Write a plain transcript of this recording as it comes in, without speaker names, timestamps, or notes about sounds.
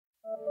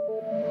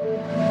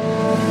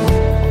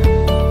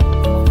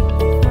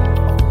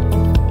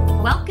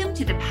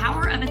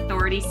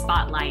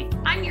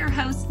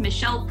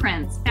Michelle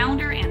Prince,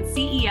 founder and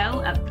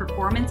CEO of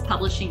Performance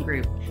Publishing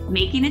Group,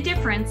 making a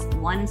difference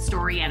one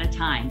story at a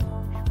time.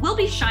 We'll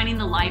be shining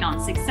the light on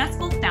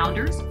successful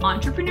founders,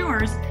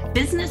 entrepreneurs,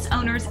 business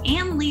owners,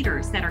 and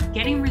leaders that are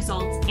getting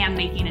results and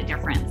making a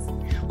difference.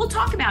 We'll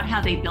talk about how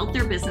they built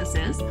their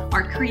businesses,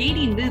 are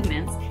creating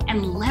movements,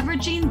 and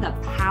leveraging the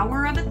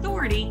power of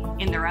authority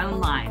in their own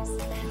lives.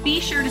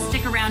 Be sure to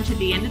stick around to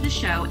the end of the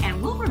show,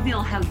 and we'll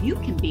reveal how you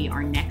can be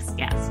our next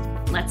guest.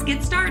 Let's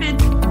get started.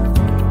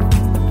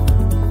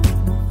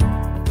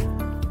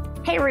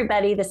 Hey,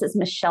 everybody. This is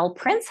Michelle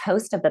Prince,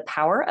 host of the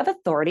Power of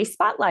Authority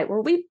Spotlight,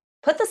 where we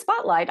put the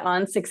spotlight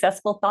on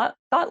successful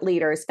thought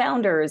leaders,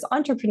 founders,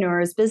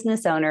 entrepreneurs,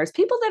 business owners,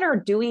 people that are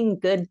doing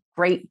good,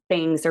 great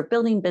things. They're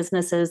building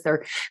businesses,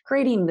 they're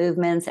creating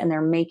movements, and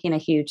they're making a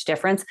huge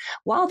difference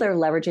while they're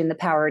leveraging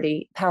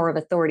the power of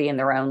authority in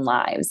their own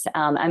lives.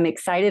 I'm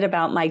excited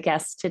about my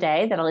guest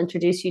today that I'll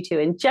introduce you to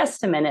in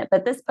just a minute,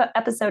 but this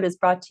episode is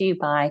brought to you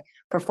by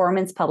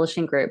Performance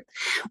Publishing Group.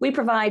 We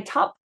provide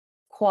top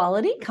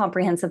quality,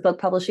 comprehensive book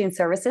publishing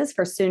services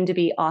for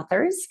soon-to-be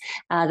authors.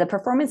 The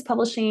Performance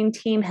Publishing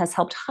team has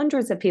helped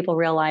hundreds of people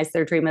realize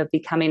their dream of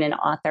becoming an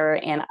author,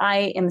 and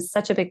I am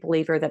such a big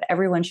believer that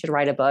everyone should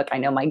write a book. I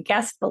know my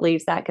guest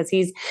believes that because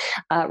he's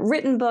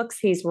written books.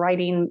 He's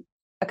writing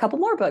a couple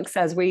more books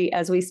as we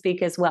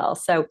speak as well.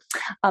 So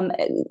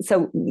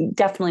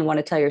definitely want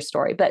to tell your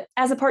story. But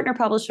as a partner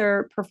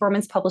publisher,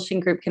 Performance Publishing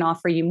Group can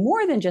offer you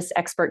more than just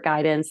expert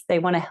guidance. They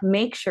want to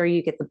make sure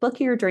you get the book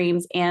of your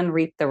dreams and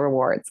reap the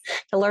rewards.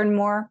 To learn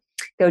more,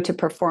 go to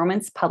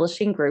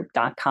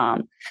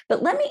performancepublishinggroup.com.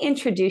 But let me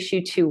introduce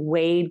you to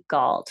Wade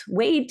Galt.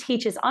 Wade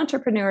teaches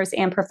entrepreneurs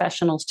and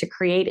professionals to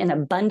create an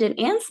abundant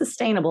and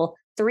sustainable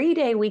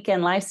 3-day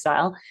weekend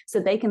lifestyle so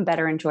they can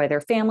better enjoy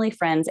their family,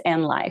 friends,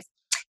 and life.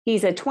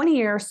 He's a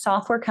 20-year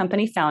software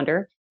company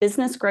founder,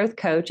 business growth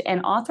coach,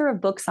 and author of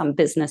books on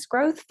business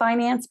growth,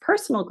 finance,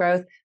 personal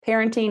growth,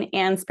 parenting,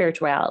 and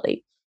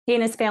spirituality. He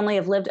and his family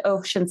have lived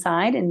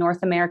Oceanside in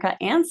North America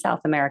and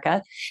South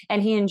America,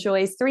 and he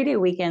enjoys 3-day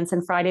weekends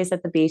and Fridays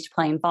at the beach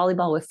playing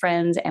volleyball with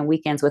friends and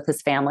weekends with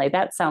his family.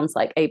 That sounds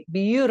like a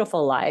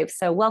beautiful life.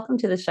 So welcome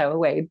to the show,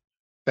 Wade.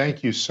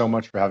 Thank you so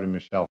much for having me,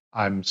 Michelle.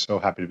 I'm so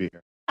happy to be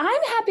here.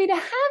 I'm happy to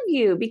have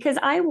you because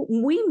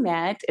we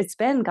met. It's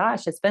been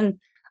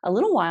a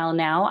little while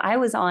now. I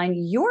was on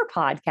your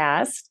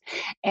podcast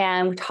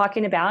and we're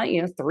talking about,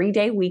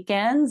 3-day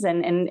weekends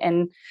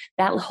and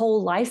that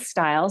whole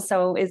lifestyle.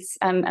 So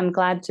I'm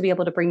glad to be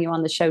able to bring you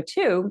on the show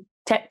too,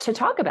 to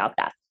talk about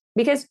that,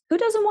 because who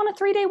doesn't want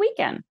a 3-day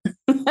weekend?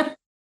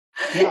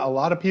 Yeah, a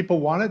lot of people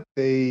want it.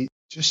 They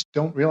just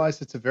don't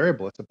realize it's a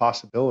variable. It's a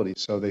possibility.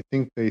 So they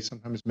think they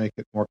sometimes make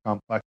it more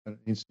complex than it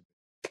needs to be.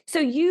 So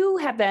you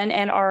have been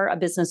and are a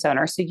business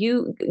owner. So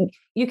you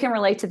can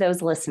relate to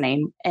those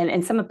listening.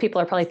 And some of people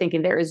are probably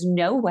thinking, there is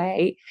no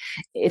way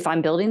if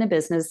I'm building a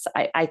business,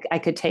 I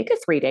could take a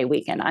 3-day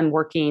weekend. I'm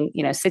working,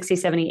 60,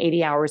 70,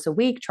 80 hours a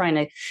week, trying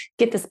to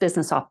get this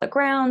business off the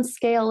ground,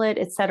 scale it,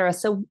 et cetera.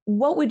 So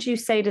what would you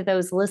say to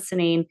those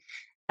listening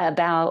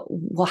about,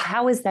 well,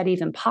 how is that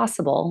even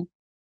possible?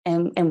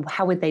 And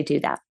how would they do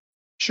that?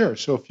 Sure.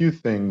 So a few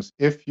things.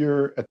 If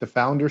you're at the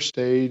founder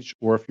stage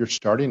or if you're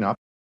starting up,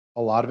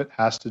 a lot of it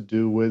has to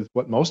do with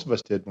what most of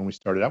us did when we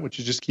started out, which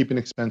is just keeping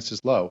expenses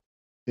low.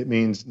 It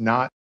means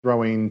not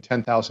throwing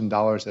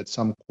 $10,000 at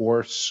some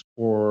course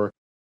or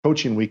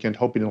coaching weekend,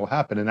 hoping it'll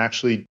happen, and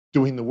actually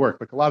doing the work.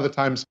 Like a lot of the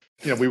times,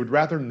 we would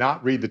rather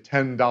not read the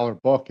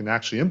 $10 book and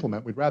actually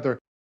implement. We'd rather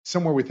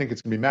somewhere we think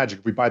it's going to be magic.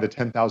 If we buy the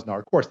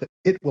 $10,000 course, that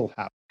it will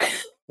happen.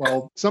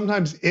 Well,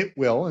 sometimes it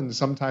will, and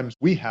sometimes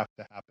we have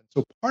to happen.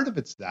 So part of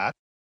it's that.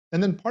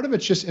 And then part of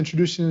it's just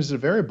introducing it as a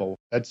variable.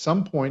 At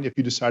some point, if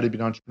you decide to be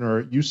an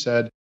entrepreneur, you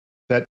said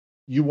that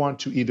you want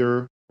to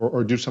either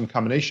or do some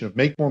combination of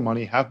make more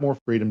money, have more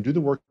freedom, do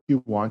the work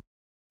you want.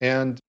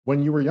 And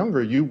when you were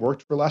younger, you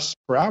worked for less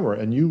per hour,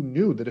 and you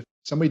knew that if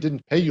somebody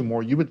didn't pay you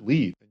more, you would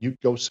leave and you'd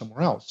go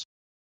somewhere else.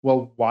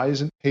 Well, why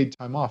isn't paid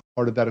time off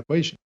part of that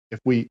equation? If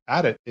we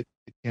add it, it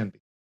can be.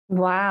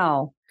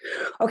 Wow.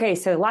 Okay,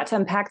 so a lot to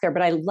unpack there,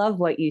 but I love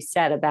what you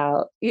said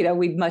about,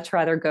 we'd much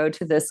rather go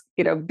to this,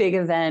 big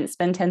event,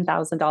 spend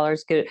 $10,000,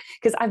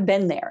 because I've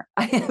been there.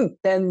 I have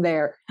been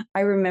there.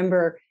 I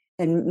remember,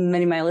 and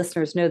many of my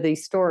listeners know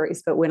these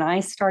stories, but when I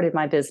started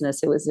my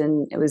business, it was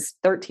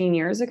 13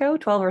 years ago,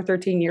 12 or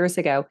 13 years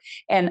ago.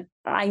 And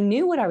I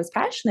knew what I was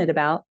passionate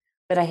about,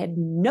 but I had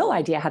no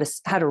idea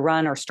how to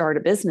run or start a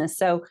business.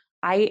 So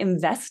I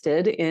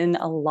invested in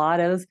a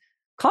lot of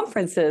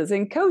conferences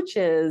and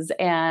coaches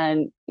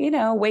and,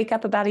 wake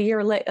up about a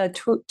year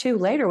two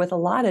later with a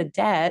lot of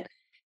debt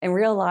and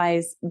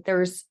realize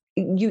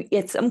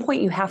at some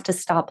point you have to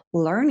stop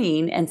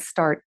learning and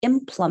start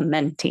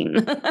implementing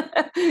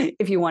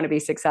if you want to be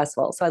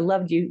successful. So I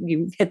loved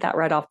you hit that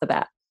right off the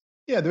bat.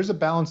 Yeah, there's a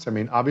balance. I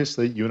mean,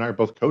 obviously you and I are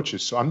both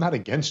coaches, so I'm not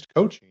against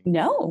coaching.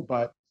 No.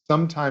 But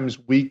sometimes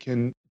we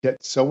can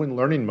get so in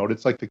learning mode.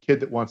 It's like the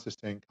kid that wants to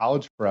stay in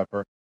college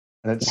forever.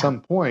 And at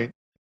some point,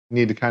 you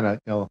need to kind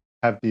of,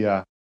 have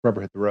the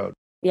rubber hit the road.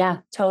 Yeah,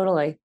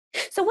 totally.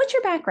 So, what's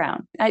your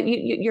background?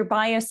 Your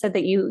bio said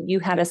that you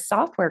had a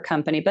software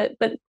company, but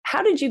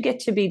how did you get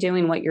to be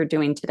doing what you're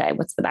doing today?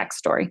 What's the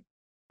backstory?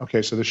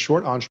 Okay, so the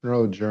short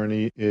entrepreneurial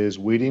journey is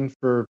waiting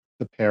for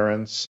the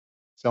parents,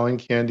 selling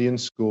candy in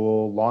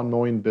school, lawn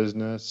mowing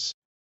business.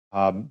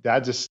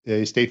 Dad's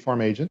a State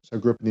Farm agent, so I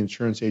grew up in the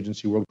insurance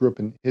agency world, grew up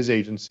in his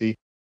agency,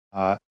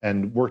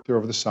 and worked there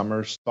over the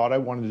summers. Thought I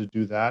wanted to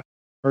do that.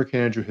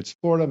 Hurricane Andrew hits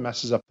Florida,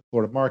 messes up the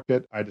Florida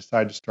market. I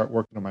decided to start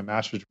working on my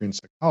master's degree in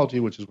psychology,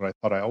 which is what I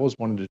thought I always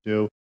wanted to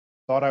do.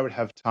 Thought I would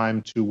have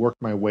time to work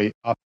my way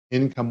up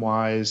income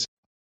wise.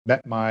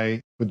 Met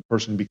with the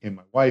person who became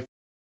my wife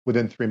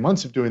within 3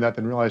 months of doing that,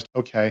 then realized,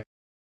 okay,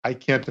 I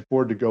can't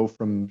afford to go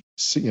from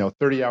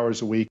 30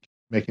 hours a week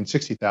making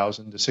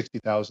 60,000 to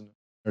 60,000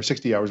 or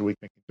 60 hours a week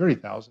making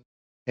 30,000.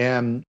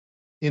 And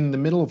in the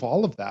middle of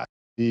all of that,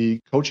 the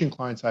coaching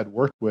clients I'd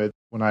worked with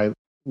when I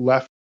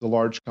left the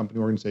large company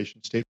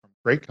organization, State Farm,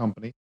 great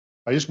company,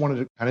 I just wanted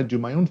to kind of do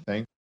my own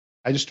thing.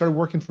 I just started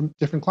working from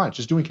different clients,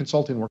 just doing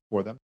consulting work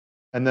for them.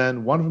 And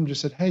then one of them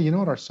just said, hey, you know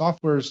what? Our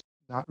software's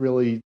not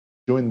really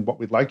doing what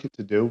we'd like it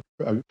to do,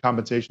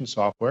 compensation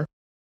software.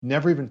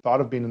 Never even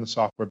thought of being in the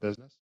software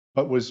business,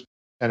 but was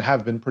and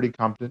have been pretty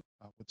competent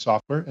with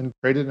software and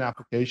created an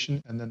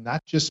application. And then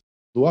that just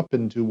blew up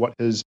into what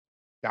has,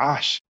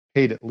 gosh,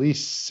 paid at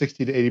least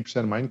 60 to 80%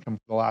 of my income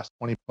for the last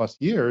 20 plus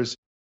years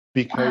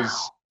because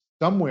Wow.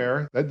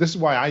 somewhere, this is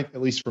why I,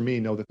 at least for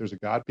me, know that there's a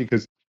God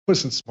because I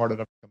wasn't smart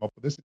enough to come up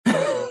with this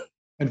independently.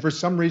 And for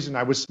some reason,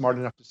 I was smart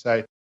enough to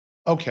say,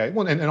 okay,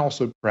 well, and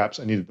also perhaps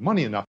I needed the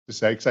money enough to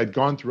say, because I'd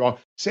gone through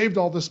saved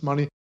all this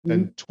money,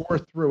 then tore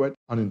through it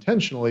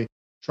unintentionally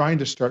trying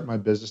to start my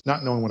business,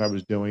 not knowing what I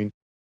was doing,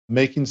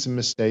 making some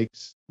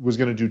mistakes, was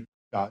going to do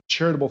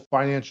charitable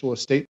financial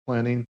estate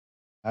planning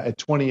at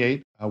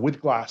 28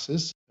 with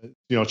glasses,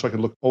 so I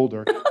could look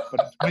older. But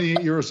at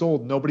 28 years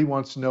old, nobody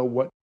wants to know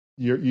what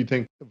you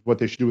think of what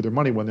they should do with their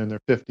money when they're in their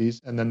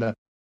 50s. And then the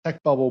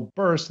tech bubble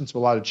burst, and so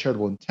a lot of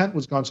charitable intent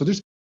was gone. So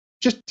there's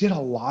just did a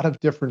lot of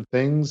different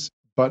things,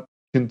 but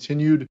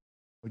continued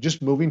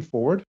just moving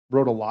forward.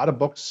 Wrote a lot of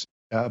books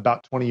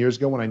about 20 years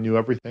ago when I knew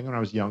everything when I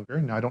was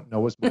younger. Now I don't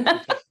know as much.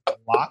 It takes a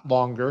lot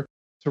longer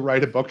to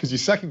write a book because you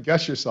second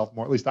guess yourself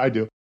more. At least I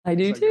do I as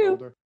do I get too.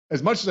 older.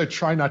 As much as I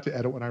try not to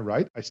edit when I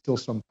write, I still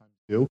sometimes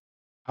do.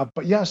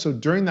 But yeah, so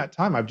during that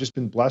time, I've just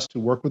been blessed to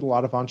work with a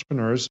lot of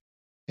entrepreneurs,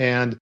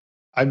 and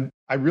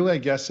I really, I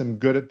guess, am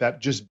good at that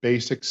just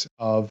basics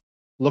of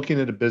looking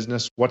at a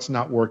business, what's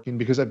not working,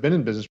 because I've been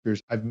in business for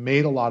years. I've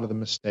made a lot of the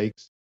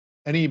mistakes.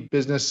 Any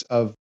business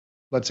of,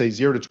 let's say,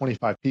 0 to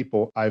 25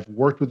 people, I've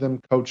worked with them,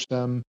 coached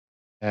them,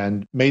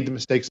 and made the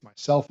mistakes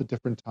myself at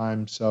different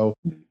times. So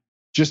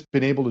just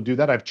been able to do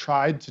that. I've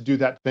tried to do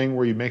that thing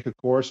where you make a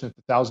course and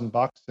it's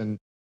 $1,000 and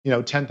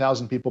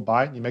 10,000 people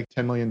buy it and you make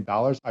 $10 million.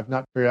 I've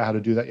not figured out how to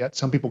do that yet.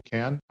 Some people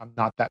can. I'm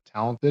not that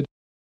talented,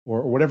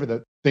 or whatever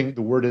the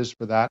word is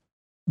for that.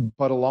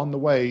 But along the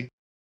way,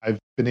 I've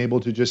been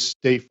able to just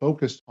stay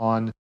focused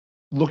on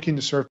looking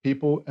to serve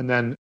people. And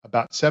then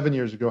about 7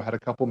 years ago, I had a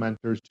couple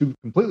mentors, two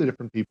completely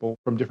different people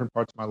from different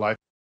parts of my life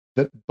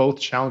that both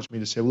challenged me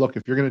to say, look,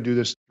 if you're going to do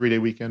this 3-day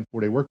weekend,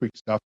 4-day work week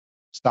stuff,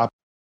 stop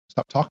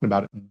talking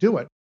about it and do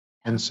it.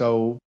 And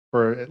so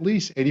for at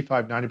least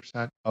 85,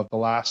 90% of the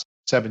last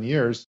 7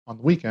 years on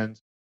the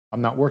weekends,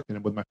 I'm not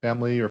working with my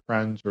family or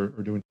friends or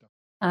doing stuff.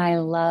 I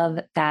love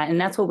that. And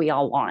that's what we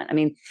all want. I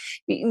mean,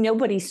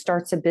 nobody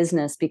starts a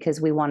business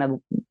because we want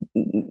to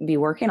be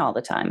working all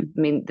the time.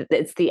 I mean,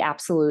 it's the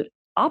absolute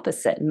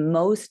opposite.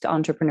 Most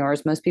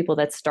entrepreneurs, most people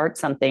that start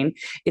something,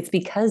 it's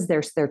because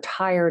they're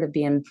tired of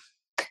being,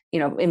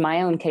 in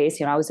my own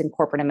case, I was in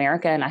corporate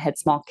America and I had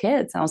small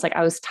kids. And I was like,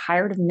 I was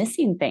tired of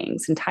missing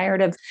things and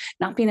tired of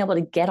not being able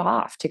to get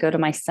off to go to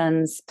my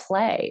son's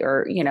play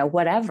or,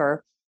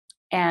 whatever.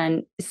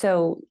 And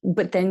so,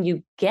 but then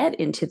you get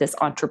into this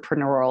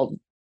entrepreneurial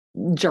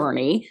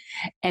journey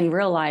and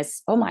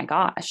realize, oh my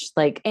gosh,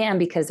 and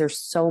because there's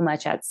so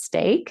much at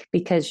stake,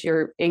 because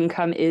your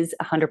income is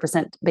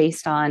 100%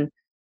 based on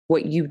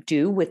what you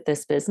do with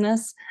this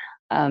business.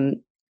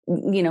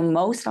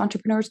 Most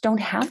entrepreneurs don't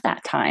have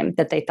that time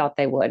that they thought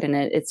they would. And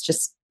it's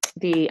just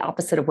the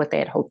opposite of what they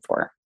had hoped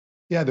for.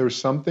 Yeah, there was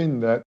something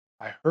that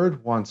I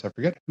heard once. I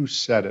forget who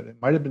said it. It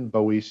might have been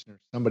Bo Eason or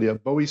somebody else.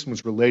 Bo Eason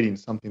was relating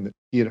something that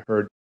he had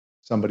heard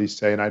somebody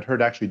say. And I'd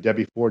heard actually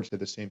Debbie Ford say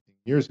the same thing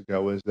years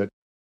ago, is that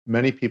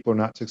many people are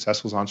not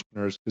successful as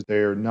entrepreneurs because they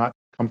are not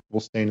comfortable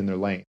staying in their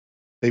lane.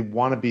 They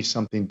want to be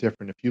something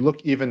different. If you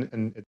look even,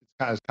 and it's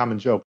kind of a common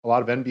joke, a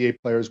lot of NBA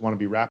players want to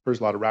be rappers,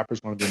 a lot of rappers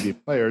want to be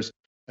NBA players.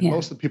 And Yeah.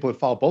 most of the people that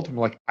follow both of them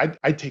are like,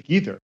 I'd take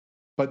either.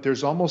 But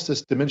there's almost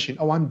this diminishing,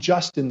 oh, I'm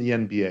just in the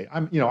NBA.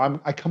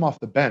 I come off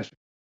the bench.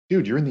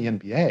 Dude, you're in the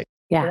NBA.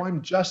 Yeah. Oh,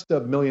 I'm just a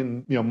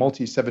million,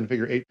 multi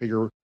 7-figure,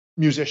 8-figure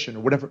musician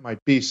or whatever it might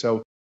be.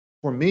 So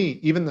for me,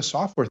 even the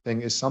software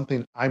thing is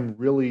something I'm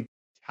really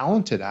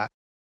talented at,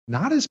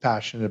 not as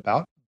passionate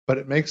about, but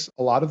it makes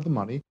a lot of the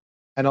money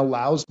and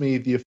allows me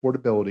the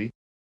affordability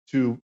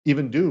to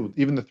even do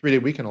even the 3-day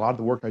weekend. A lot of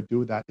the work I do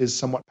with that is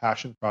somewhat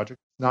passion project.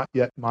 It's not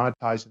yet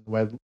monetized in the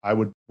way I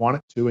would want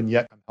it to, and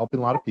yet I'm helping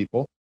a lot of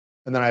people.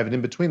 And then I have an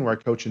in between where I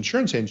coach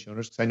insurance agency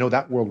owners because I know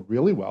that world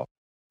really well,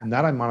 and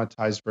that I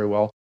monetize very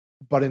well.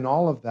 But in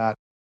all of that,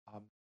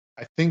 um,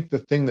 I think the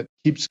thing that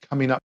keeps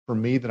coming up for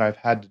me that I've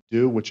had to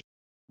do, which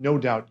no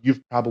doubt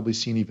you've probably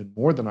seen even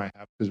more than I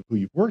have because of who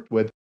you've worked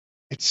with,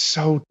 it's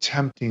so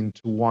tempting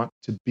to want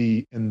to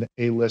be in the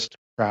A-list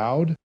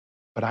crowd,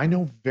 but I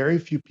know very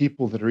few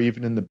people that are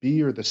even in the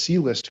B or the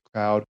C-list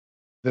crowd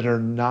that are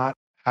not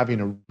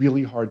having a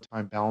really hard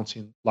time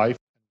balancing life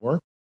and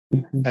work.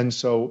 Mhm. And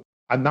so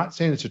I'm not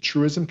saying it's a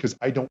truism because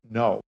I don't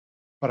know,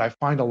 but I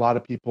find a lot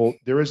of people,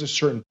 there is a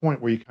certain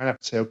point where you kind of have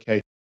to say,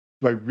 okay,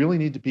 do I really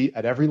need to be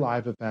at every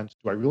live event?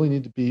 Do I really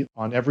need to be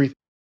on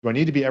do I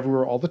need to be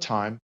everywhere all the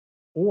time?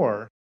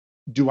 Or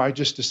do I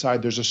just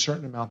decide there's a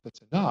certain amount that's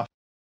enough?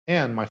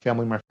 And my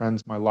family, my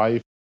friends, my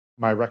life,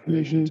 my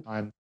recreation Mhm.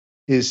 time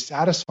is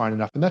satisfying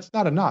enough. And that's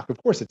not a knock. Of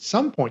course, at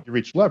some point you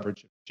reach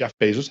leverage. If Jeff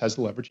Bezos has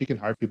the leverage, he can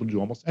hire people to do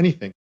almost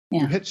anything.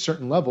 You Yeah. hit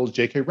certain levels,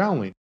 J.K.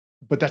 Rowling,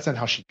 but that's not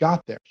how she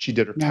got there. She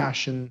did her No.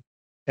 passion.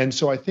 And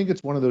so I think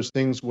it's one of those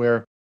things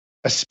where,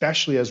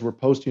 especially as we're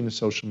posting to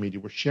social media,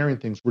 we're sharing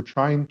things, we're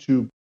trying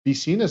to be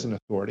seen as an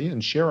authority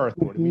and share our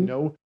authority. We Mhm.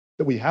 know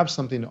that we have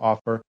something to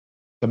offer.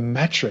 The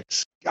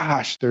metrics,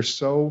 gosh,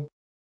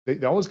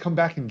 they always come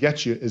back and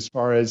get you as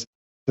far as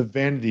the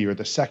vanity or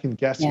the second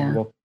guessing. Yeah.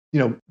 Well,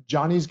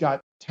 Johnny's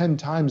got 10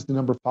 times the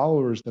number of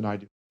followers than I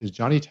do. Is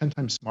Johnny 10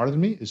 times smarter than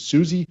me? Is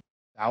Susie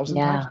 1,000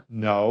 times? Yeah.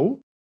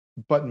 No,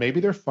 but maybe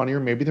they're funnier,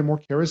 maybe they're more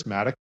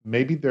charismatic,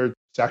 maybe they're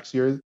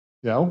sexier,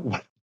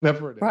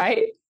 whatever it is.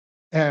 Right.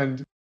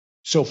 And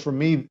so for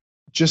me,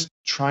 just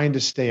trying to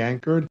stay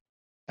anchored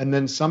and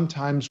then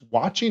sometimes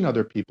watching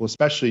other people,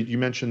 especially you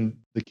mentioned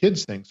the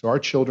kids thing. So our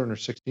children are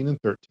 16 and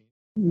 13.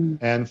 Mm.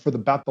 And for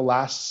about the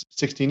last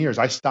 16 years,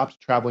 I stopped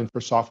traveling for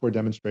software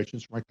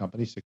demonstrations for my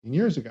company 16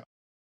 years ago.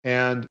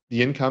 And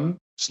the income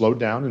slowed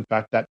down. In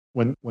fact, that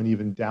went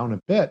even down a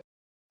bit.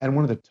 And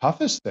one of the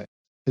toughest things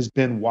has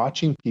been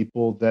watching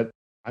people that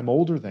I'm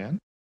older than.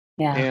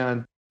 Yeah.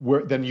 And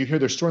where then you hear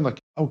their story and like,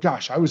 oh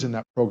gosh, I was in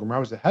that program, I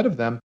was ahead of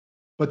them.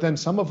 But then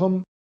some of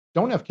them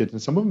don't have kids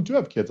and some of them do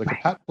have kids. Like a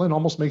Right. Pat Flynn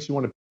almost makes you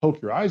want to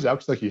poke your eyes out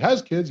because like he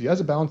has kids, he has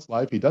a balanced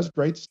life, he does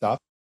great stuff.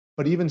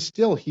 But even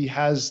still, he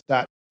has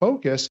that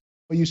focus.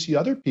 But you see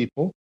other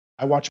people.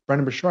 I watch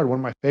Brendan Burchard, one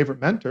of my favorite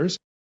mentors.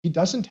 He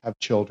doesn't have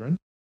children.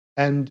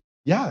 And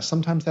yeah,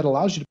 sometimes that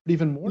allows you to put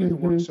even more into your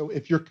work. Mhm. So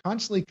if you're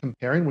constantly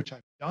comparing, which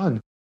I've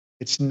done,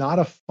 it's not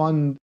a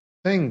fun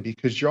thing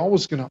because you're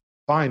always going to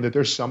find that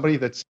there's somebody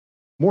that's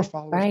more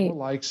followers, more Right.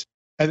 likes.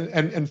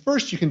 And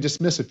first you can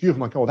dismiss a few of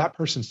them like, oh, that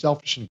person's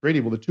selfish and greedy.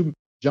 Well, the two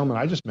gentlemen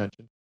I just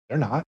mentioned, they're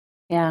not.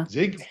 Yeah.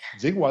 Zig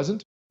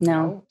wasn't,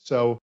 No.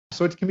 So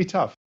it can be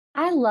tough.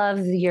 I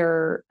love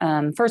your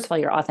first of all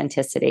your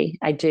authenticity.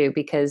 I do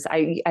because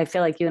I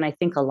feel like you and I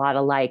think a lot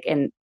alike.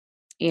 And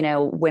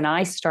when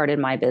I started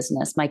my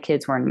business, my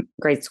kids were in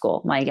grade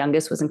school. My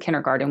youngest was in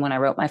kindergarten when I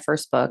wrote my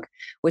first book,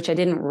 which I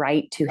didn't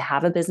write to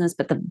have a business,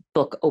 but the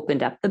book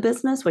opened up the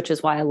business, which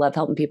is why I love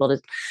helping people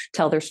to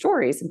tell their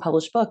stories and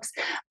publish books.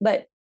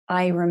 But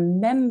I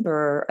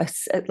remember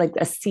like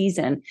a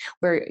season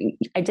where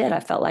I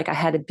felt like I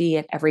had to be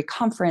at every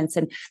conference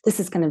and this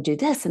is going to do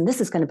this and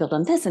this is going to build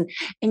on this. And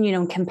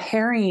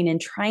comparing and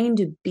trying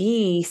to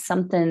be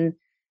something,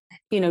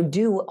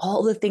 do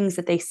all the things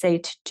that they say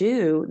to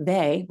do,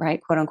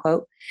 right, quote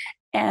unquote.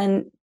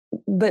 And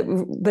but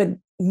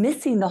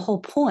missing the whole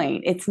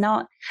point. It's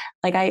not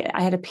like I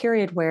had a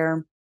period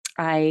where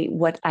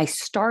what I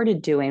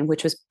started doing,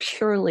 which was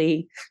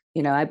purely,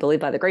 I believe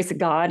by the grace of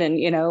God, and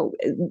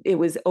it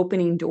was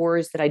opening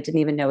doors that I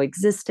didn't even know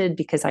existed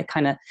because I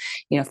kind of,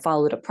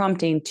 followed a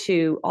prompting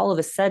to all of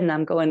a sudden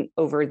I'm going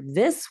over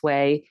this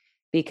way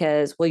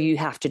because, well, you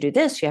have to do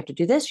this, you have to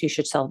do this, you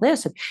should sell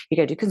this, and you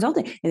got to do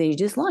consulting, and then you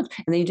just launch,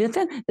 and then you do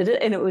that,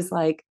 and it was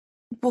like,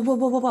 whoa, whoa,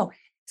 whoa, whoa, whoa.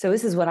 So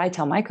this is what I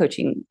tell my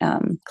coaching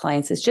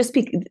clients: is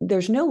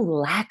there's no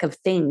lack of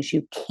things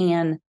you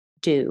can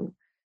do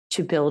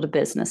to build a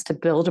business, to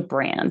build a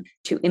brand,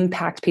 to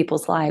impact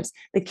people's lives.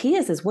 The key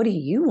is what do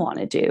you want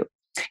to do?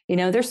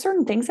 There's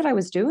certain things that I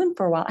was doing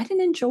for a while I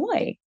didn't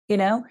enjoy.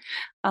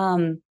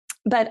 Um,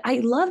 but I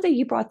love that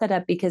you brought that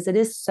up because it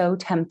is so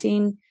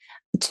tempting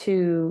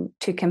to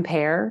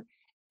compare,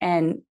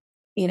 and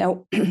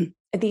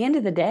at the end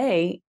of the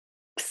day,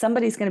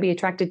 somebody's going to be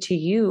attracted to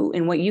you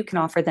and what you can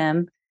offer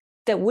them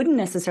that wouldn't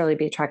necessarily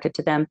be attracted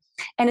to them.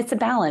 And it's a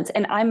balance.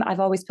 And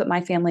I've always put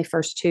my family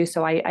first too.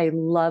 So I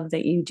love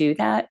that you do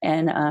that.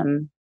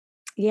 And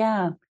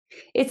yeah,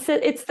 it's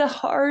the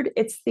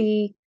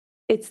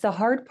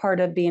hard part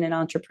of being an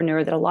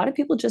entrepreneur that a lot of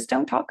people just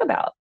don't talk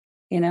about,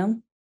 you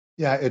know?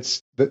 Yeah,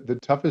 it's the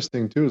toughest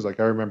thing too is like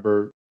I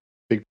remember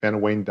big fan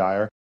of Wayne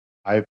Dyer.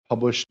 I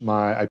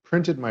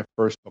printed my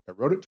first book. I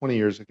wrote it 20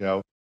 years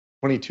ago,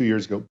 22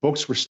 years ago.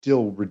 Books were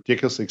still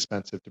ridiculously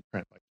expensive to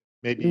print. Like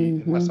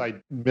maybe unless Mm-hmm.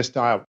 I missed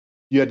out,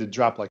 you had to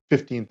drop like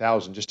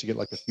 15,000 just to get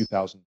like a few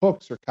thousand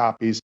books or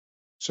copies.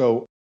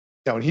 So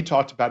And he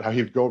talked about how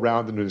he'd go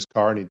around in his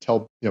car and he'd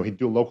tell, he'd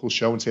do a local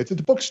show and say, it's at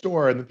the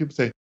bookstore. And then people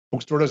say,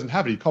 bookstore doesn't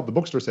have it. He'd call the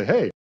bookstore and say,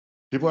 hey,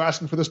 people are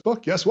asking for this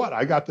book. Guess what?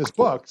 I got this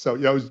book. So,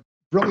 it was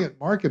brilliant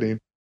marketing.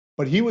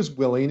 But he was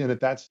willing, and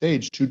at that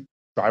stage, to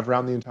drive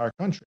around the entire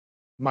country.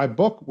 My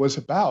book was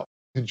about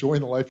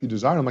enjoying the life you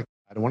desire. I'm like,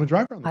 I don't want to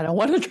drive around the I country. don't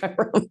want to drive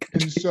around the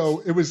country. And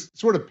so it was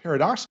sort of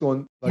paradoxical.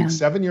 And like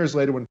 7 years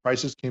later, when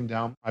prices came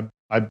down,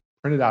 I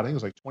printed out, I think it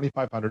was like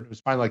 2,500. It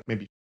was finally like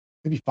maybe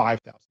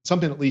 5,000,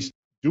 something at least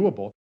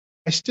doable.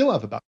 I still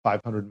have about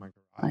 500 in my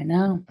garage. I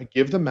know. I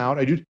give them out.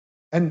 I do.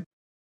 And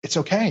it's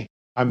okay.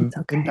 I'm It's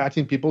okay.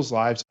 impacting people's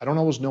lives. I don't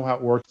always know how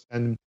it works.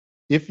 And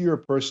if you're a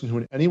person who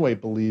in any way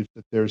believes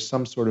that there's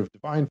some sort of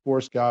divine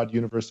force, God,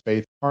 universe,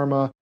 faith,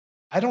 karma,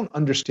 I don't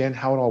understand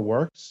how it all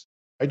works.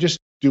 I just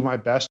do my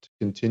best to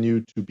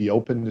continue to be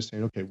open to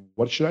saying, okay,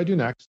 what should I do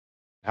next?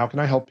 How can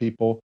I help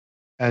people?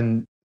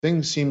 And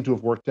things seem to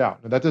have worked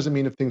out. Now, that doesn't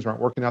mean if things aren't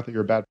working out that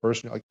you're a bad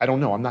person. You're like, I don't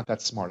know. I'm not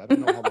that smart. I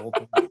don't know how the whole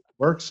thing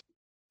works.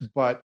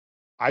 But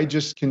I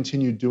just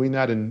continue doing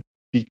that. And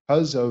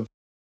because of,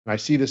 and I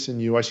see this in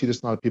you, I see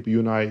this in a lot of people you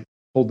and I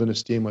hold in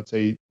esteem, let's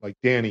say like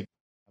Danny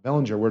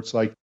Bellinger, where it's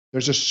like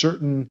there's a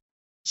certain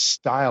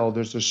style,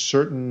 there's a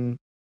certain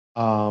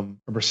or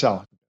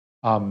Marcel,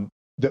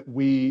 that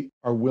we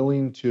are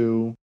willing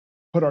to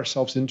put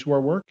ourselves into our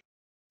work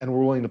and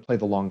we're willing to play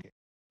the long game.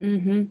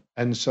 Mm-hmm.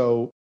 And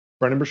so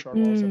Brendan Burchard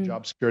will always have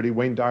job security,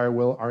 Wayne Dyer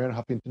will, Ariana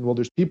Huffington will,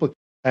 there's people,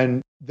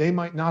 and they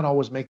might not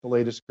always make the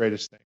latest,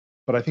 greatest thing.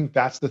 But I think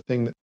that's the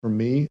thing that for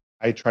me,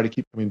 I try to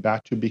keep coming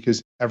back to,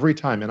 because every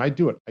time, and I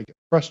do it, I get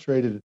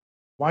frustrated.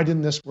 Why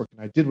didn't this work?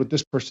 And I did what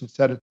this person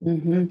said. And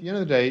at the end of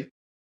the day,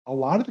 a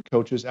lot of the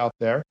coaches out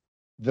there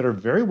that are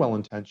very well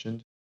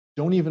intentioned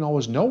don't even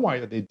always know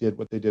why they did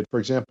what they did. For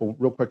example,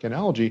 real quick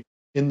analogy,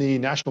 in the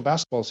National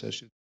Basketball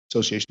Association,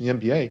 the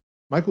NBA,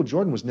 Michael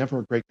Jordan was never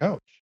a great coach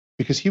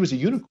because he was a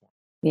unicorn.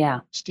 Yeah.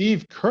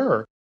 Steve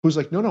Kerr, who's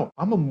like, no,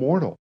 I'm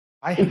immortal.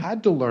 I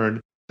had to learn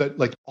that,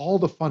 like, all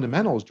the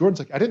fundamentals. Jordan's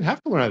like, I didn't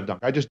have to learn how to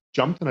dunk. I just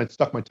jumped and I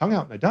stuck my tongue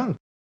out and I dunked.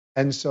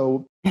 And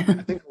so I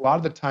think a lot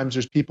of the times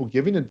there's people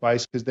giving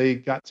advice because they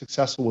got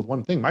successful with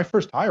one thing. My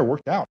first hire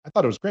worked out. I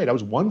thought it was great. I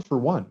was 1 for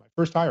 1, my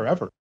first hire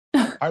ever.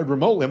 Hired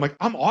remotely. I'm like,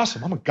 I'm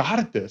awesome. I'm a god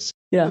at this.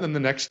 Yeah. And then the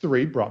next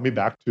 3 brought me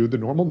back to the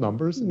normal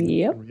numbers. And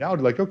in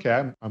reality, like,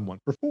 okay, I'm 1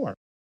 for 4.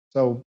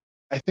 So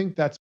I think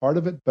that's part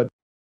of it. But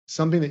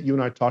something that you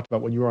and I talked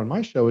about when you were on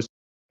my show is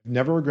I've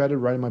never regretted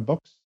writing my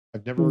books.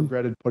 I've never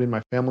regretted putting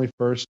my family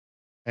first.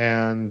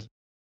 And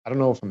I don't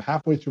know if I'm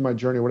halfway through my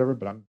journey or whatever,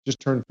 but I'm just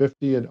turned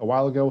 50 and a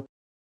while ago,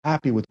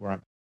 happy with where I'm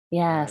at.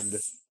 Yes.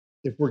 And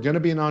if we're going to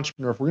be an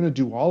entrepreneur, if we're going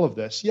to do all of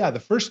this,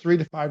 the first 3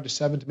 to 5 to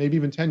 7 to maybe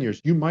even 10 years,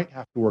 you might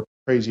have to work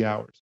crazy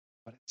hours.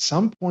 But at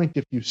some point,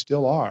 if you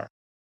still are,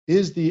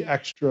 is the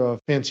extra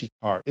fancy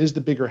car, is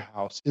the bigger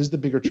house, is the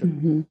bigger trip,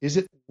 is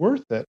it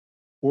worth it?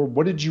 Or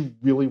what did you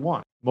really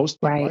want?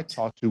 Most people I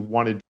talked to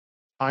wanted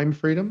time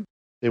freedom.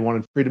 They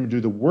wanted freedom to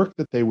do the work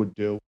that they would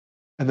do.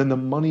 And then the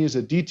money is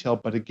a detail.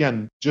 But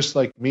again, just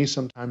like me,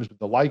 sometimes with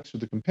the likes or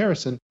the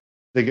comparison,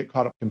 they get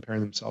caught up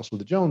comparing themselves with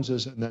the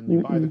Joneses. And then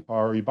you buy the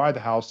car or you buy the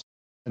house,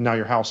 and now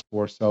you're house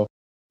poor. So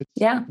it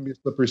can be a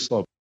slippery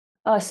slope.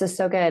 Oh, this is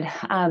so good.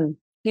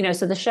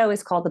 So the show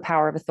is called The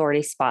Power of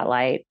Authority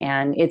Spotlight,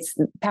 and it's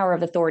Power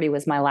of Authority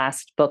was my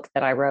last book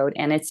that I wrote.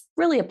 And it's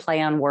really a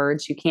play on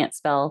words. You can't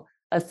spell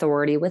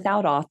authority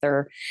without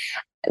author.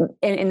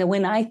 And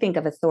when I think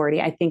of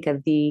authority, I think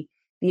of the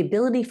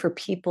ability for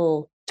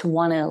people to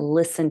want to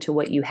listen to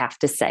what you have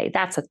to say.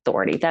 That's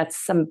authority.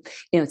 That's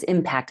it's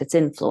impact, it's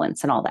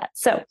influence and all that.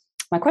 So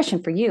my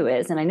question for you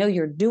is, and I know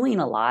you're doing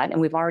a lot,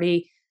 and we've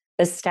already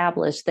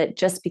established that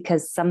just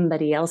because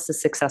somebody else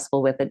is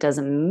successful with it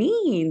doesn't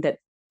mean that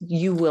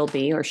you will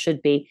be or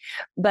should be.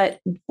 But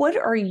what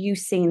are you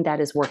seeing that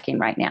is working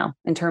right now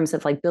in terms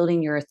of like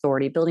building your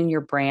authority, building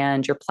your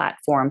brand, your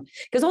platform?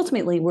 Because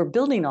ultimately we're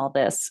building all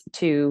this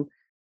to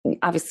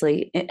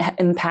obviously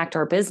impact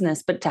our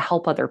business, but to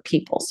help other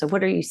people. So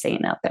what are you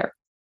seeing out there?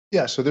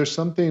 Yeah, so there's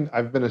something,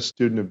 I've been a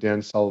student of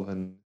Dan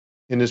Sullivan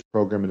in his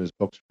program and his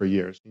books for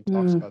years. He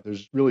talks about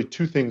there's really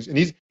 2 things, and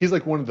he's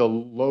like one of the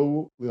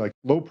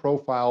low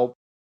profile.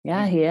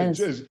 Yeah, he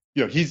is.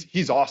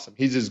 He's awesome.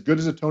 He's as good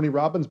as a Tony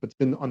Robbins, but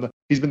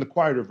he's been the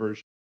quieter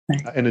version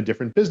in a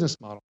different business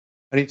model.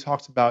 And he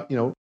talks about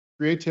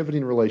creativity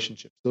and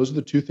relationships. Those are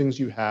the 2 things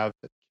you have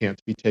that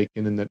can't be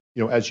taken, and that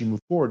as you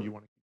move forward, you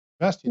want to keep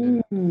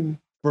investing in.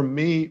 For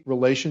me,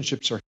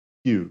 relationships are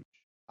huge.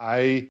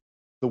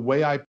 The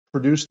way I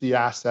produce the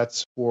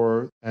assets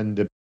for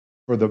the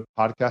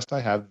podcast I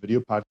have, the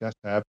video podcast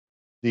I have,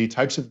 the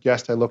types of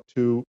guests I look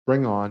to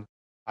bring on,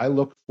 I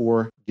look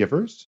for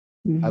givers.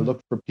 I look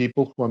for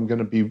people who I'm going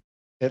to be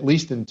at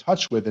least in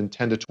touch with in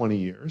 10 to 20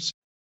 years,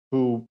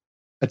 who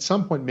at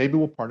some point maybe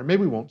will partner,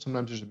 maybe we won't.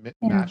 Sometimes there's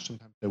a match,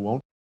 sometimes they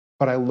won't.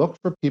 But I look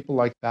for people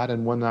like that.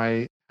 And when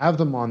I have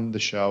them on the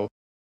show,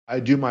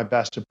 I do my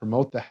best to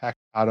promote the heck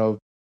out of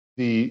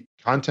the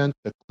content,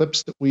 the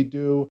clips that we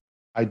do.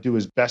 I do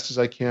as best as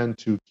I can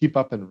to keep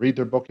up and read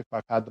their book if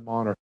I've had them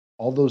on, or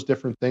all those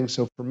different things.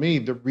 So for me,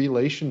 the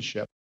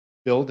relationship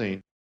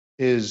building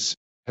has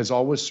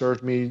always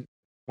served me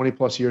 20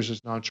 plus years as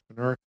an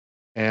entrepreneur,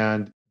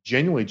 and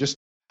genuinely just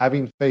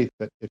having faith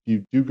that if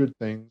you do good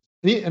things,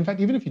 in fact,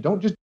 even if you don't,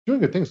 just doing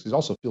good things, it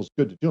also feels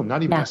good to do them,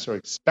 not even Yeah. necessarily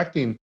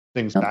expecting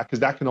things Nope. back, because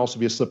that can also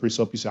be a slippery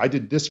slope. You say, I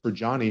did this for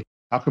Johnny.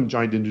 How come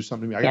Johnny didn't do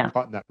something to me? I Yeah. got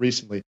caught in that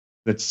recently.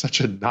 And it's such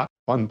a not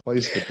fun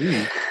place to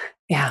be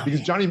Yeah.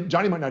 because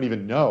Johnny might not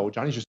even know.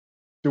 Johnny's just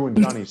doing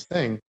Johnny's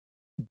thing,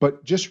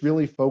 but just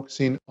really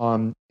focusing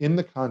on in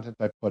the content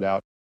I put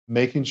out,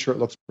 making sure it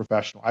looks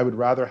professional. I would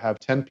rather have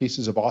 10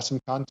 pieces of awesome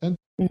content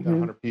than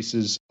 100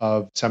 pieces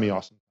of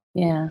semi-awesome.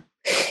 Yeah.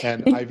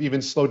 And I've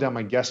even slowed down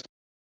my guest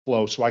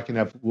flow so I can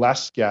have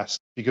less guests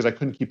because I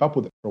couldn't keep up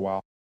with it for a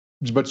while.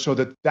 But so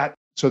that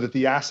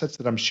the assets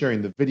that I'm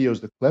sharing, the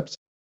videos, the clips,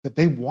 that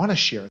they want to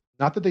share,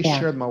 not that they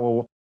share them.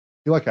 Well, I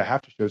feel like I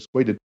have to share this.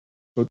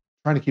 So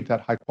trying to keep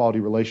that high quality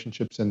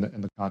relationships in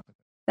the content.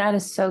 That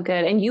is so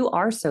good. And you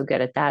are so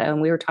good at that.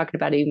 And we were talking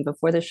about it even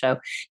before the show.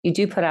 You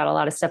do put out a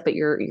lot of stuff, but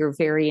you're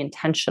very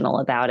intentional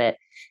about it.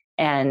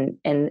 And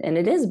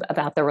it is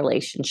about the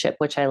relationship,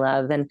 which I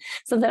love. And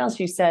something else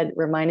you said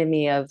reminded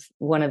me of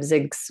one of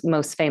Zig's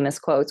most famous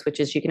quotes,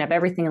 which is, you can have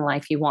everything in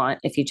life you want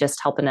if you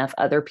just help enough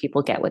other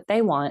people get what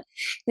they want.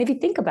 And if you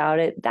think about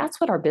it, that's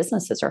what our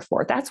businesses are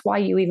for. That's why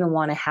you even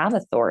want to have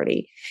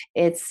authority.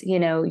 It's,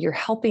 you're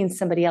helping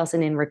somebody else,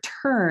 and in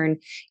return,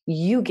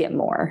 you get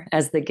more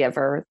as the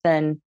giver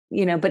than,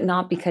 but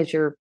not because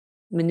you're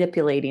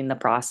manipulating the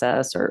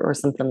process or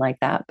something like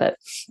that. But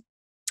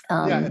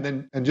yeah,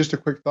 and just a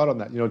quick thought on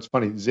that. It's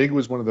funny. Zig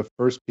was one of the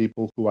first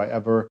people who I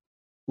ever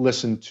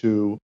listened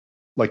to,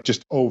 like,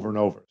 just over and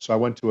over. So I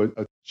went to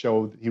a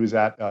show that he was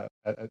at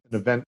an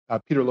event,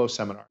 Peter Lowe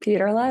seminar.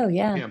 Peter Lowe,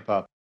 yeah.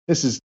 Tampa.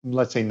 This is,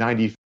 let's say,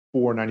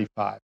 94,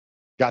 95.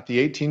 Got the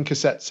 18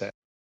 cassette set,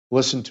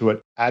 listened to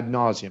it ad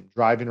nauseum,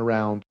 driving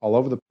around all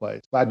over the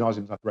place. Well, ad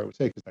nauseum is not the right way to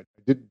say it, because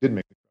I did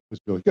make it. It was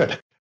really good.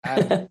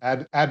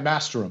 Ad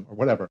masterum or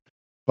whatever.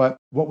 But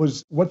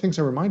what things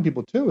I remind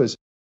people too is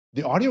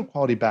the audio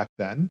quality back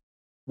then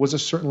was a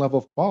certain level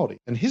of quality,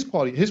 and his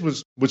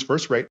was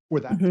first rate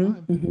for that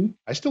time.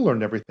 I still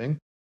learned everything,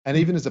 and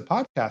even as a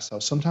podcast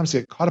host, sometimes I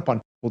get caught up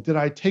on, well, did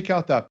I take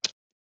out the?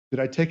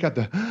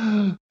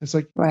 It's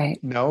like, right.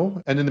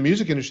 No. And in the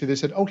music industry, they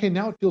said, okay,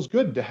 now it feels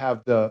good to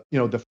have the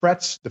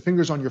frets, the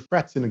fingers on your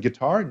frets in a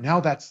guitar. Now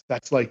that's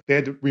like, they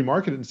had to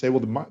remarket it and say, well,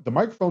 the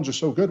microphones are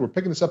so good, we're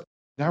picking this up.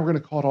 Now we're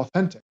going to call it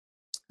authentic,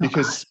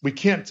 because we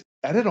can't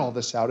edit all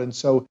this out. And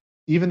so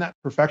even that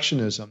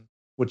perfectionism,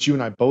 which you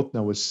and I both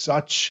know is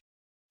such,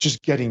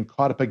 just getting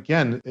caught up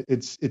again,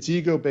 it's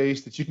ego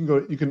based. You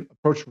can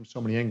approach from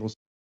so many angles,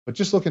 but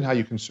just look at how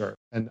you can serve.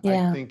 And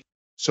I think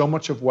so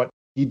much of what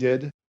he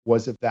did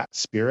was of that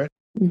spirit.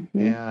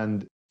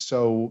 And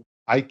so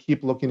I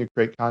keep looking to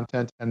create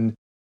content, and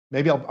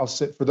maybe I'll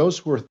say, for those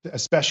who are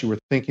especially who are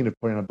thinking of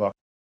putting a book,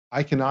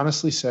 I can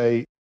honestly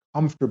say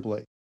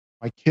comfortably,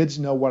 my kids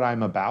know what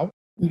I'm about,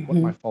 what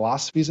my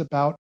philosophy is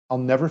about. I'll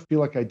never feel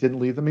like I didn't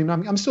leave them. I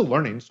mean, I'm still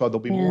learning, so there'll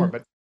be more,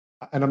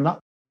 and I'm not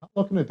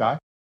looking to die,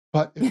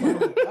 but if I were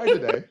to die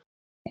today,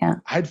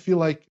 I'd feel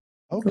like,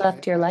 okay,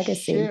 left your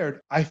legacy.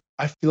 I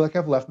feel like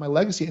I've left my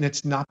legacy, and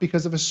it's not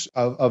because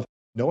of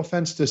no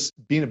offense to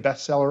being a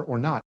bestseller or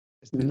not.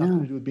 It's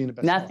nothing to do with being a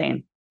bestseller.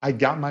 Nothing. I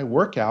got my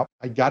work out.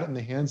 I got it in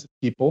the hands of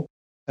people,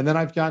 and then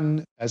I've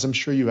gotten, as I'm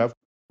sure you have,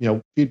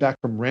 feedback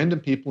from random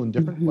people in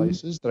different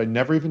places that I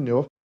never even knew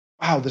of.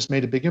 Wow, this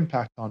made a big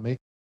impact on me.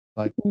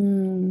 Like,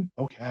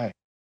 okay.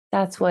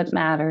 That's what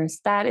matters.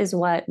 That is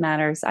what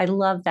matters. I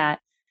love that.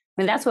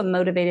 I mean, that's what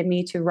motivated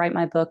me to write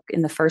my book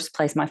in the first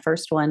place, my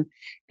first one,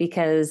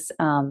 because,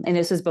 and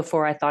this was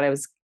before I thought I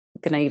was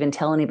going to even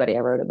tell anybody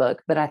I wrote a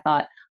book, but I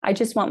thought, I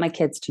just want my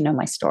kids to know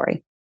my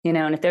story,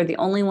 and if they're the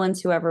only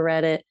ones who ever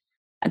read it,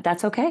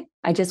 that's okay.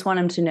 I just want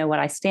them to know what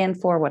I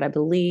stand for, what I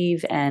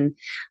believe. And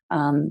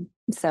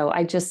so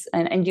I just,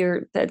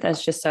 and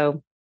that's just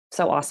so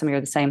awesome.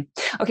 You're the same.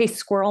 Okay.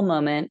 Squirrel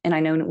moment. And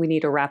I know we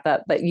need to wrap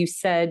up, but you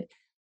said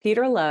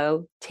Peter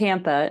Lowe,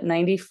 Tampa,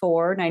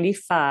 94,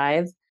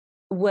 95.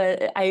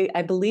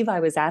 I believe I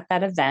was at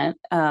that event.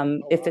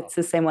 If it's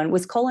the same one,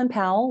 was Colin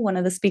Powell one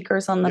of the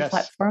speakers on the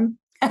platform?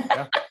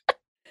 Yeah.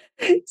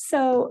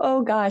 So,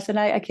 oh gosh, and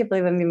I can't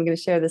believe I'm even going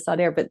to share this on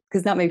air, but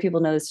because not many people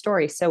know the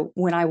story. So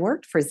when I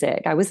worked for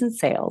Zig, I was in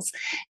sales,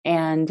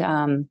 and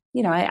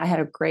I had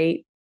a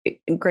great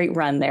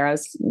run there. I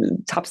was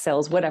top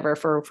sales, whatever,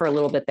 for a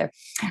little bit there.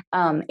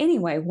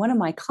 Anyway, one of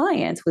my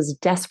clients was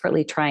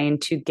desperately trying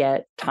to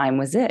get time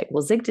with Zig.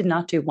 Well, Zig did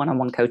not do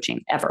one-on-one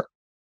coaching ever,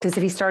 because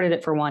if he started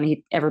it for one,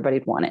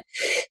 everybody'd want it.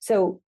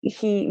 So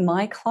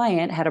my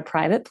client had a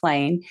private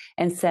plane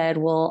and said,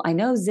 well, I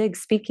know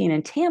Zig's speaking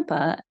in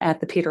Tampa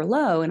at the Peter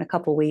Lowe in a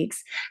couple of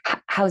weeks.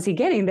 How's he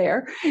getting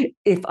there?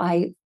 If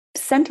I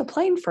sent a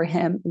plane for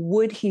him,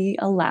 would he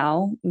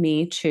allow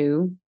me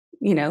to,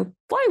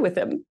 fly with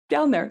him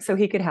down there so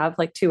he could have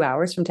like 2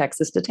 hours from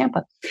Texas to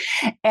Tampa?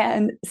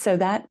 And so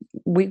that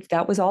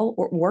was all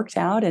worked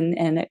out,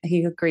 and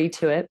he agreed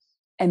to it.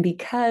 And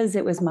because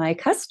it was my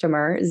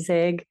customer,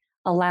 Zig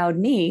allowed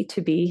me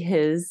to be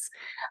his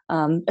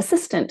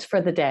assistant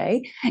for the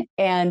day.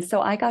 And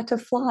so I got to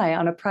fly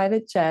on a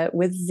private jet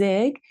with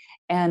Zig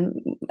and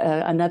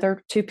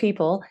another two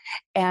people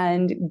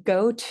and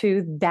go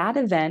to that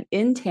event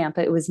in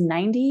Tampa. It was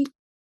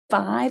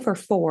 95 or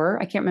 4.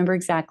 I can't remember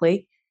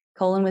exactly.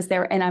 Colin was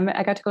there, and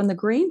I got to go in the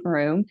green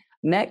room,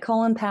 met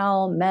Colin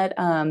Powell, met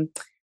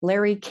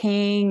Larry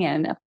King,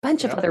 and a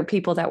bunch of other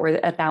people that were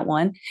at that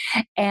one.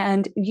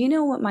 And you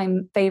know what my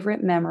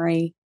favorite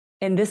memory,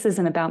 and this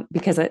isn't about,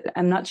 because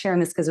I'm not sharing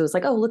this because it was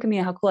like, oh, look at me,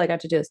 how cool I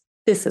got to do this.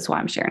 This is why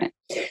I'm sharing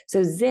it.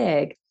 So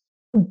Zig,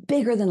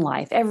 bigger than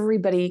life.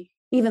 Everybody,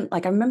 even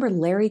like I remember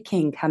Larry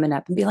King coming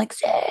up and be like,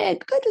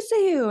 Zig, good to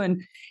see you.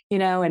 And,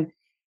 and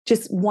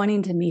just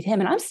wanting to meet him.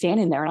 And I'm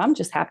standing there and I'm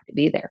just happy to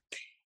be there.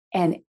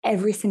 And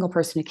every single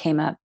person who came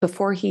up,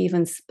 before he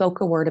even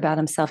spoke a word about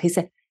himself, he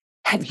said,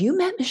 have you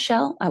met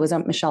Michelle? I was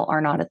on Michelle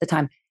Arnott at the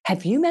time.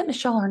 Have you met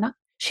Michelle Arnott?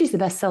 She's the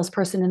best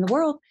salesperson in the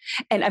world.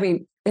 And I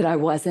mean, and I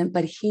wasn't,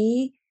 but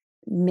he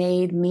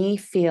made me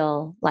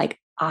feel like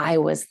I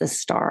was the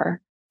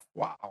star.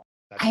 Wow.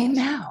 I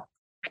know.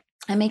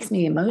 It makes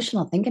me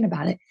emotional thinking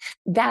about it.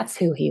 That's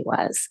who he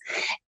was.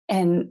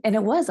 And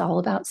it was all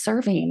about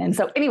serving. And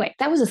so anyway,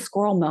 that was a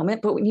squirrel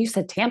moment. But when you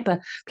said Tampa,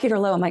 Peter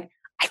Lowe, I'm like,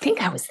 I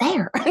think I was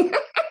there.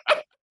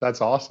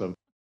 That's awesome.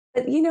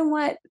 But you know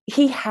what?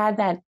 He had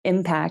that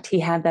impact. He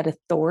had that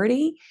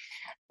authority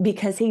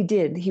because he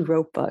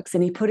wrote books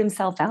and he put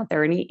himself out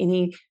there and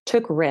he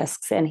took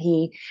risks and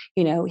he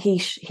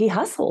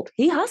hustled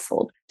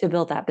to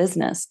build that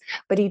business,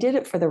 but he did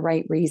it for the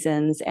right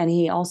reasons. And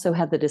he also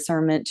had the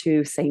discernment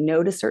to say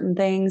no to certain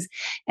things.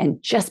 And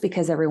just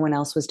because everyone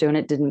else was doing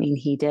it didn't mean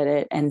he did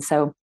it. And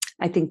so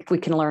I think we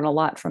can learn a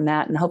lot from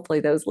that. And hopefully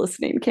those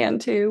listening can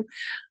too.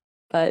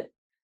 But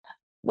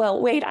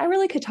well, Wade, I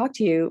really could talk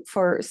to you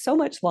for so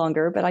much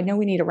longer, but I know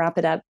we need to wrap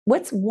it up.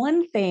 What's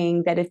one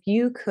thing that if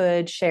you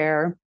could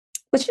share,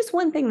 what's just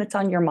one thing that's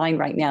on your mind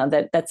right now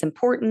that's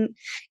important?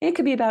 It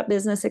could be about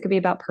business, it could be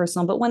about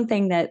personal, but one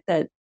thing that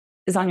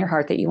is on your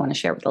heart that you want to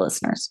share with the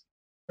listeners.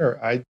 Sure.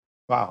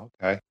 Wow.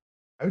 Okay.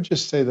 I would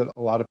just say that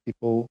a lot of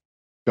people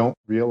don't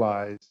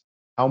realize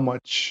how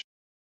much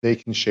they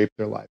can shape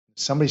their life.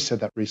 Somebody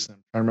said that recently.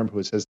 I'm trying to remember who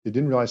it says. They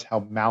didn't realize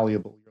how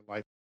malleable your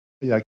life.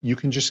 Like you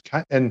can just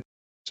and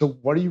so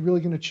what are you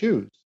really going to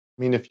choose?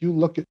 I mean, if you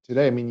look at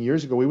today, I mean,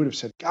 years ago we would have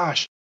said,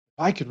 "Gosh,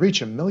 if I could reach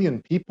 1 million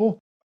people,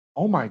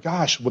 oh my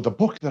gosh, with the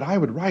book that I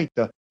would write,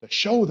 the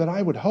show that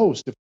I would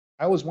host. If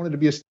I always wanted to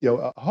be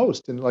a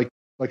host and like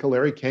a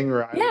Larry King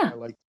or I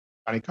like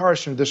Johnny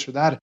Carson or this or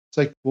that. It's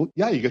like, well,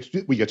 yeah,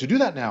 we get to do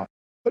that now.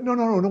 But no,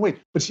 wait.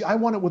 But see, I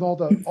want it with all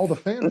the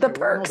fans. The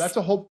perks.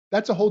 No,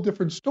 that's a whole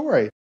different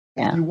story.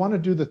 Yeah. If you want to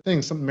do the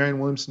thing, something Marianne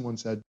Williamson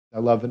once said, I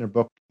love in her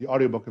book, the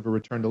audiobook of A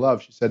Return to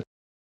Love, she said,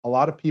 a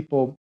lot of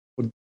people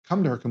would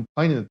come to her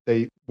complaining that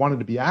they wanted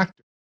to be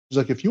actors. She's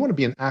like, if you want to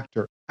be an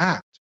actor,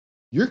 act.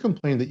 You're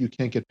complaining that you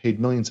can't get paid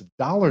millions of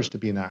dollars to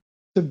be an actor.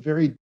 It's a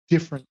very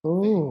different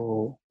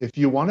thing. If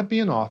you want to be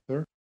an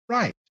author,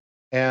 write.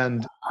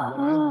 And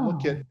when I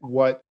look at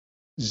what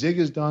Zig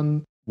has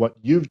done, what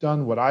you've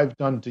done, what I've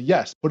done to,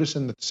 yes, put us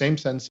in the same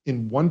sense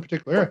in one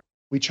particular area,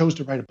 we chose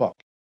to write a book.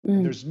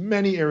 And there's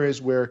many areas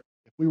where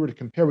if we were to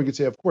compare, we could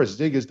say, of course,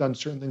 Zig has done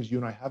certain things you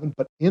and I haven't,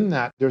 but in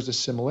that, there's a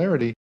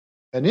similarity.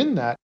 And in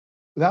that,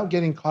 without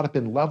getting caught up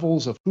in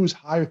levels of who's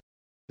higher,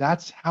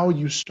 that's how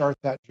you start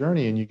that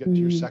journey. And you get to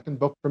your second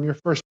book from your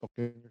first book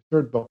and your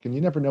third book, and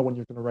you never know when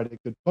you're going to write a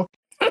good book.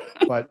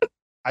 But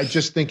I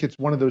just think it's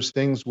one of those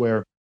things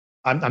where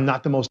I'm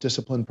not the most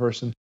disciplined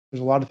person.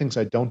 There's a lot of things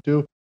I don't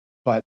do.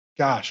 But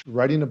gosh,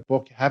 writing a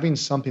book, having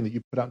something that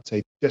you put out and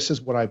say, this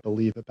is what I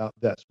believe about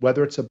this,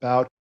 whether it's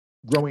about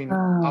growing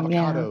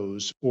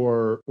avocados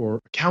or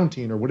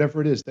accounting or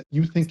whatever it is that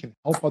you think can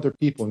help other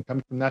people and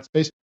come from that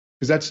space.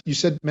 Because that's,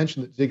 you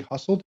mentioned that Zig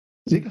hustled.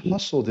 Zig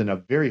hustled in a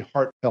very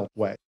heartfelt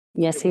way.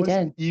 Yes, he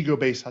did.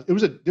 Ego-based. It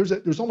was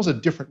there's almost a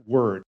different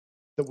word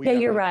that we. Yeah,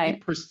 you're right. He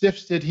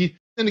persisted.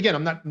 And again,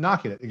 I'm not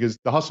knocking it because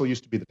the hustle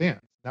used to be the band.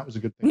 That was a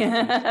good thing.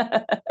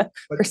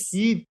 But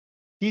he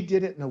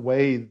did it in a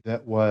way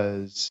that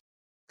was,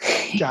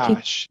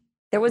 gosh.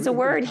 There was a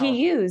word he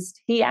used.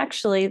 He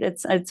actually,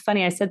 it's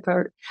funny. I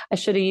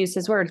should have used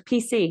his word,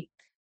 PC,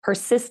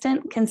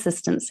 persistent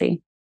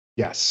consistency.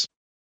 Yes.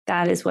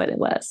 That is what it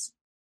was.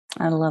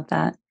 I love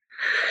that.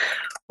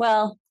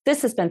 Well,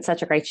 this has been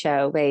such a great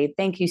show, Wade.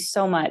 Thank you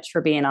so much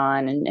for being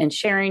on and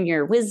sharing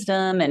your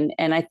wisdom. And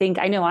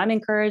I know I'm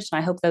encouraged, and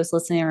I hope those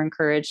listening are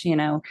encouraged.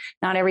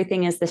 Not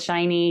everything is the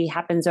shiny,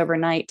 happens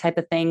overnight type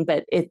of thing,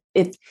 but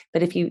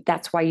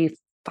that's why you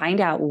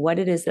find out what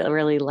it is that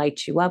really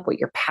lights you up, what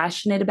you're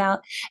passionate about,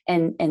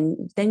 and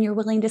then you're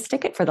willing to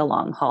stick it for the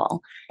long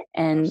haul.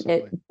 And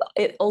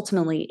it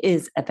ultimately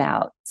is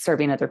about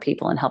serving other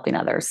people and helping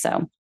others.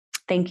 So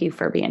thank you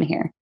for being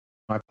here.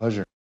 My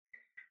pleasure.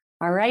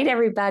 All right,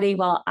 everybody.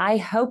 Well, I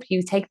hope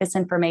you take this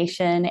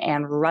information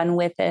and run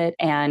with it.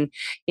 And,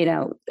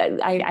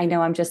 I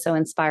know I'm just so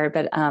inspired,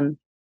 but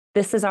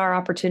this is our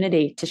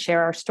opportunity to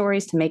share our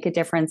stories, to make a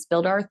difference,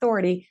 build our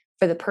authority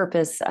for the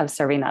purpose of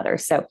serving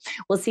others. So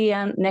we'll see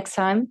you next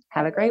time.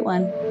 Have a great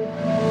one.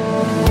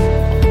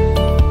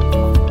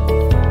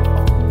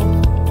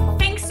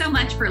 Thanks so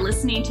much for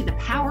listening to the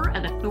Power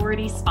of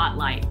Authority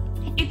Spotlight.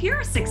 If you're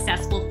a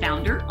successful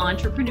founder,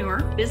 entrepreneur,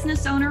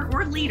 business owner,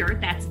 or leader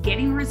that's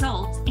getting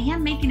results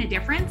and making a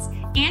difference,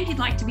 and you'd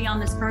like to be on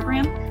this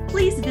program,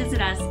 please visit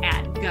us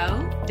at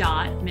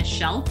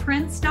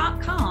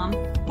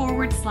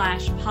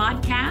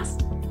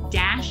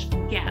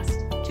go.michelleprince.com/podcast-guest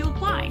to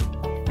apply.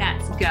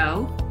 That's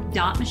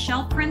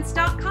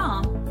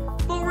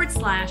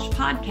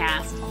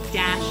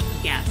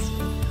go.michelleprince.com/podcast-guest.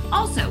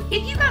 Also,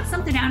 if you got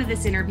something out of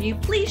this interview,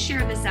 please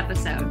share this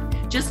episode.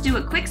 Just do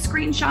a quick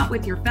screenshot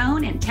with your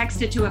phone and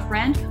text it to a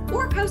friend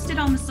or post it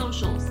on the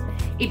socials.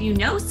 If you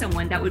know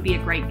someone that would be a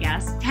great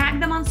guest,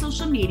 tag them on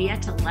social media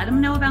to let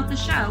them know about the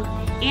show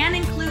and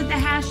include the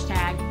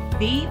hashtag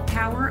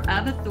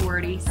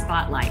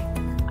 #ThePowerOfAuthoritySpotlight.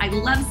 I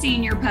love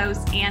seeing your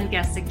posts and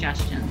guest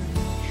suggestions.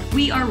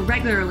 We are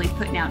regularly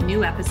putting out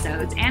new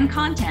episodes and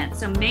content,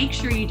 so make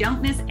sure you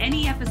don't miss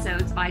any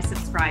episodes by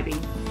subscribing.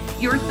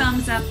 Your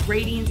thumbs up,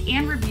 ratings,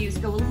 and reviews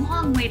go a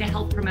long way to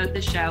help promote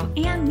the show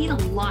and mean a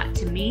lot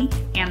to me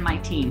and my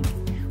team.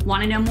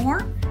 Want to know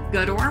more?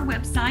 Go to our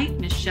website,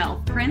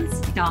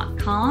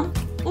 michelleprince.com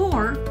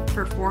or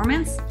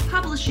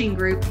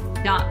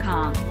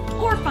performancepublishinggroup.com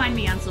or find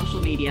me on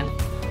social media.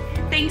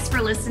 Thanks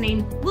for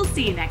listening. We'll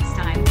see you next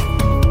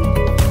time.